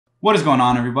What is going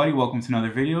on, everybody? Welcome to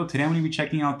another video. Today I'm going to be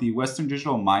checking out the Western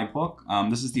Digital My Book.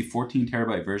 This is the 14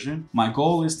 terabyte version. My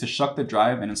goal is to shuck the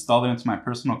drive and install it into my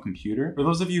personal computer. For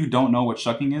those of you who don't know what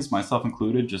shucking is, myself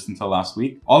included, just until last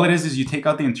week, all it is you take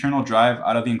out the internal drive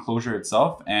out of the enclosure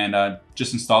itself and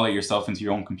just install it yourself into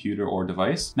your own computer or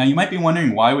device. Now you might be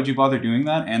wondering, why would you bother doing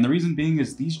that? And the reason being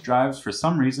is these drives for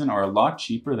some reason are a lot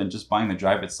cheaper than just buying the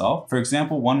drive itself. For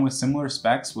example, one with similar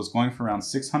specs was going for around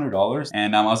 $600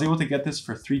 and I was able to get this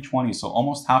for $320, so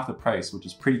almost half the price, which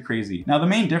is pretty crazy. Now the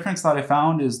main difference that I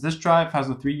found is this drive has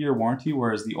a 3-year warranty,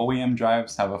 whereas the OEM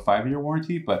drives have a 5-year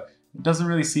warranty, but it doesn't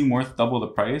really seem worth double the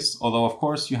price, although of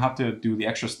course you have to do the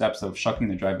extra steps of shucking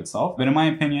the drive itself. But in my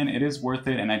opinion, it is worth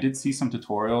it, and I did see some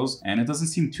tutorials and it doesn't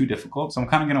seem too difficult. So I'm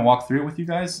kind of gonna walk through it with you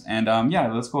guys and yeah,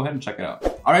 let's go ahead and check it out.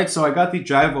 All right, so I got the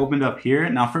drive opened up here.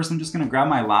 Now first I'm just gonna grab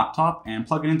my laptop and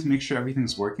plug it in to make sure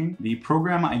everything's working. The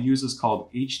program I use is called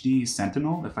HD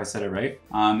Sentinel, if I said it right.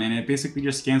 And it basically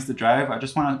just scans the drive. I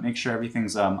just wanna make sure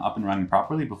everything's up and running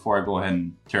properly before I go ahead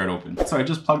and tear it open. So I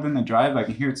just plugged in the drive, I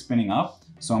can hear it spinning up.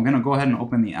 So I'm gonna go ahead and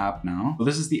open the app now. So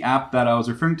this is the app that I was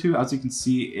referring to. As you can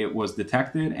see, it was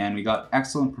detected and we got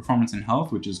excellent performance and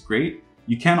health, which is great.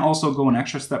 You can also go an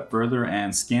extra step further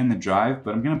and scan the drive,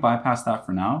 but I'm gonna bypass that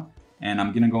for now. And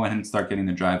I'm gonna go ahead and start getting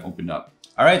the drive opened up.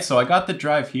 All right, so I got the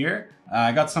drive here.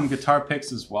 I got some guitar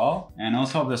picks as well. And I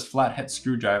also have this flathead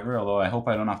screwdriver, although I hope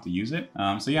I don't have to use it.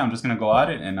 So yeah, I'm just gonna go at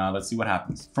it and let's see what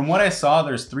happens. From what I saw,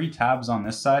 there's 3 tabs on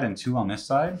this side and 2 on this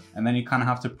side. And then you kind of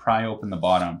have to pry open the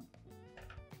bottom.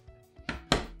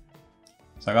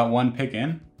 So I got one pick in.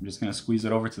 I'm just gonna squeeze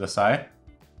it over to the side.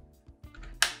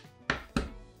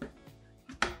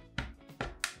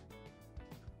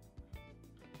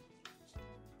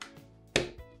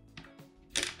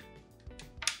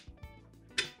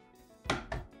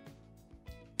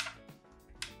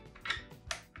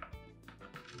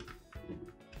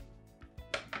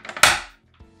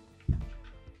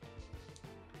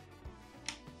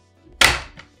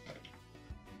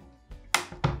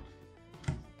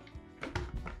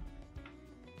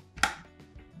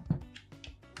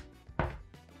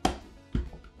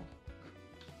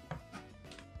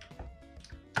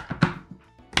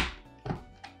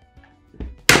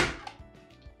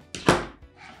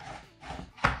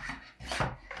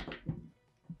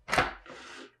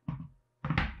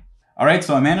 All right,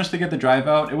 so I managed to get the drive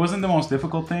out. It wasn't the most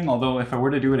difficult thing, although if I were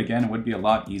to do it again, it would be a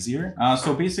lot easier.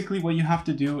 So basically what you have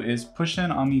to do is push in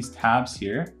on these tabs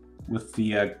here with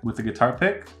the guitar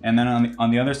pick. And then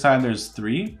on the other side, there's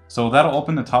 3. So that'll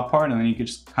open the top part and then you can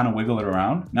just kind of wiggle it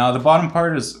around. Now the bottom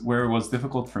part is where it was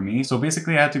difficult for me. So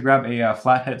basically I had to grab a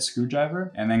flathead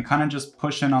screwdriver and then kind of just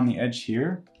push in on the edge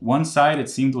here. One side it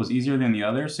seemed was easier than the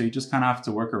other, so you just kind of have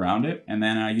to work around it. And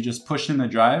then you just push in the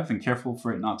drive and careful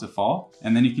for it not to fall.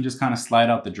 And then you can just kind of slide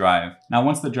out the drive. Now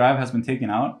once the drive has been taken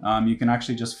out, you can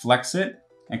actually just flex it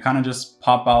and kind of just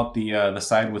pop out the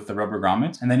side with the rubber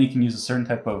grommet. And then you can use a certain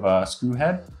type of screw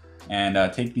head and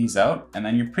take these out, and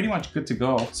then you're pretty much good to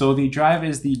go. So the drive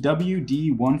is the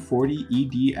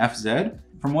WD140EDFZ.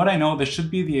 From what I know, this should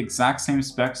be the exact same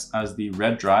specs as the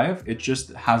red drive. It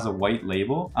just has a white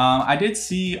label. I did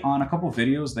see on a couple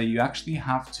videos that you actually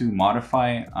have to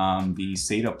modify the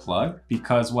SATA plug,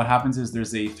 because what happens is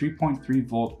there's a 3.3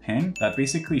 volt pin that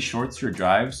basically shorts your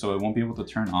drive so it won't be able to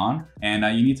turn on. And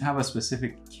you need to have a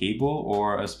specific cable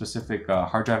or a specific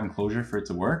hard drive enclosure for it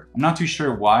to work. I'm not too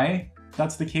sure why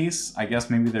that's the case. I guess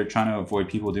maybe they're trying to avoid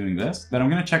people doing this, but I'm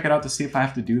gonna check it out to see if I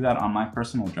have to do that on my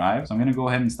personal drive. So I'm gonna go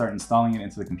ahead and start installing it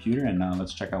into the computer and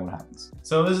let's check out what happens.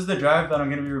 So this is the drive that I'm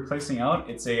gonna be replacing out.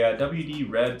 It's a WD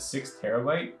Red 6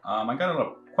 terabyte. I got it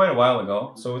quite a while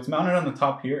ago. So it's mounted on the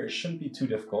top here. It shouldn't be too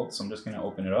difficult. So I'm just gonna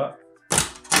open it up.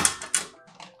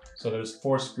 So there's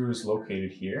 4 screws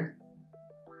located here.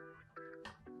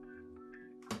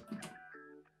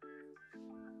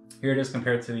 Here it is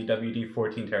compared to the WD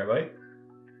 14 terabyte.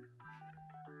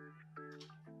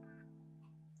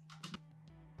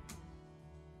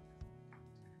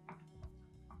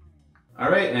 All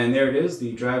right, and there it is.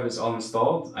 The drive is all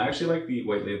installed. I actually like the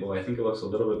white label. I think it looks a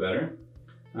little bit better.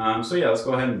 So yeah, let's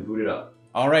go ahead and boot it up.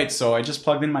 All right, so I just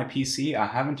plugged in my PC. I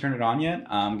haven't turned it on yet.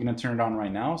 I'm gonna turn it on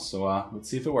right now. So let's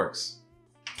see if it works.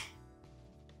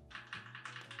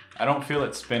 I don't feel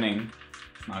it spinning.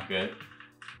 It's not good.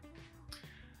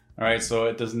 All right, so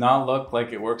it does not look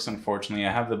like it works, unfortunately.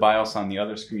 I have the BIOS on the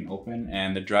other screen open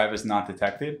and the drive is not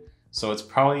detected. So it's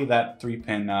probably that 3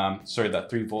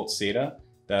 volt SATA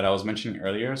that I was mentioning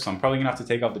earlier. So I'm probably gonna have to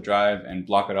take out the drive and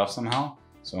block it off somehow.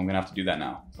 So I'm gonna have to do that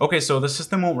now. Okay, so the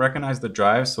system won't recognize the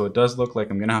drive, so it does look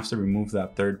like I'm gonna have to remove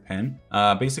that third pin.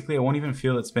 Basically, I won't even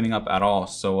feel it spinning up at all.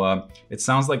 So it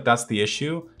sounds like that's the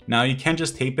issue. Now you can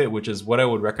just tape it, which is what I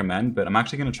would recommend, but I'm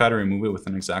actually gonna try to remove it with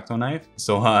an X-Acto knife.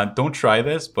 So don't try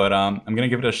this, but I'm gonna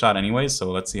give it a shot anyway,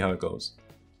 so let's see how it goes.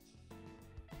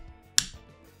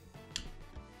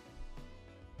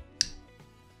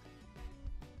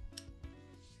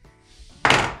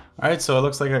 All right, so it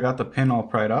looks like I got the pin all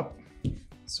pried up.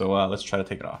 So let's try to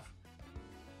take it off.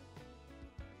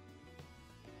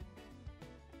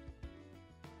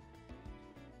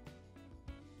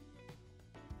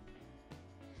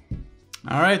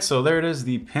 All right, so there it is.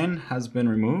 The pin has been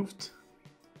removed.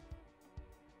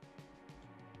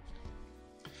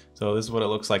 So this is what it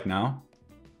looks like now.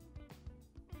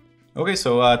 Okay,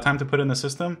 so time to put in the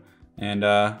system, and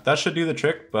that should do the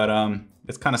trick, but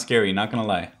it's kind of scary, not gonna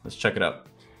lie. Let's check it out.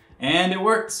 And it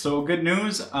worked, so good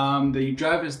news. The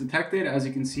drive is detected, as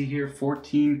you can see here,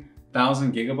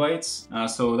 14,000 gigabytes.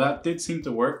 So that did seem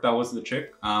to work, that was the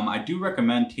trick. I do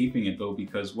recommend taping it though,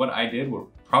 because what I did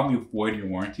will probably void your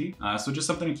warranty. So just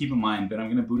something to keep in mind, but I'm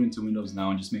gonna boot into Windows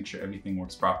now and just make sure everything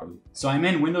works properly. So I'm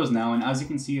in Windows now, and as you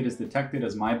can see, it is detected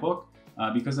as my book.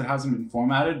 Because it hasn't been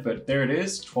formatted, but there it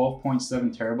is,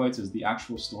 12.7 terabytes is the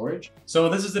actual storage. So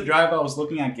this is the drive I was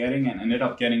looking at getting and ended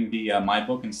up getting the my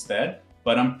book instead.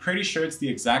 But I'm pretty sure it's the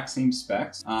exact same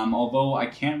specs. Although I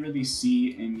can't really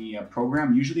see in the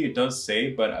program. Usually it does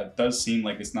say, but it does seem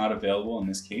like it's not available in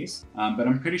this case. But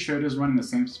I'm pretty sure it is running the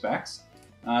same specs.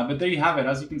 But there you have it.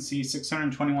 As you can see,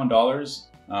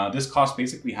 $621. This costs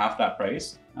basically half that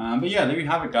price. But yeah, there you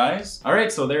have it, guys. All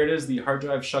right, so there it is. The hard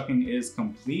drive shucking is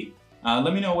complete.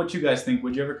 Let me know what you guys think.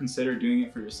 Would you ever consider doing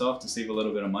it for yourself to save a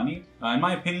little bit of money? In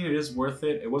my opinion, it is worth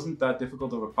it. It wasn't that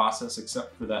difficult of a process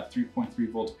except for that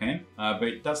 3.3 volt pin,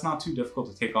 but that's not too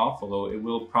difficult to take off, although it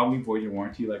will probably void your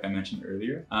warranty like I mentioned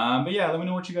earlier. But yeah, let me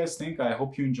know what you guys think. I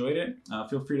hope you enjoyed it.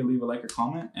 Feel free to leave a like or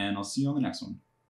comment, and I'll see you on the next one.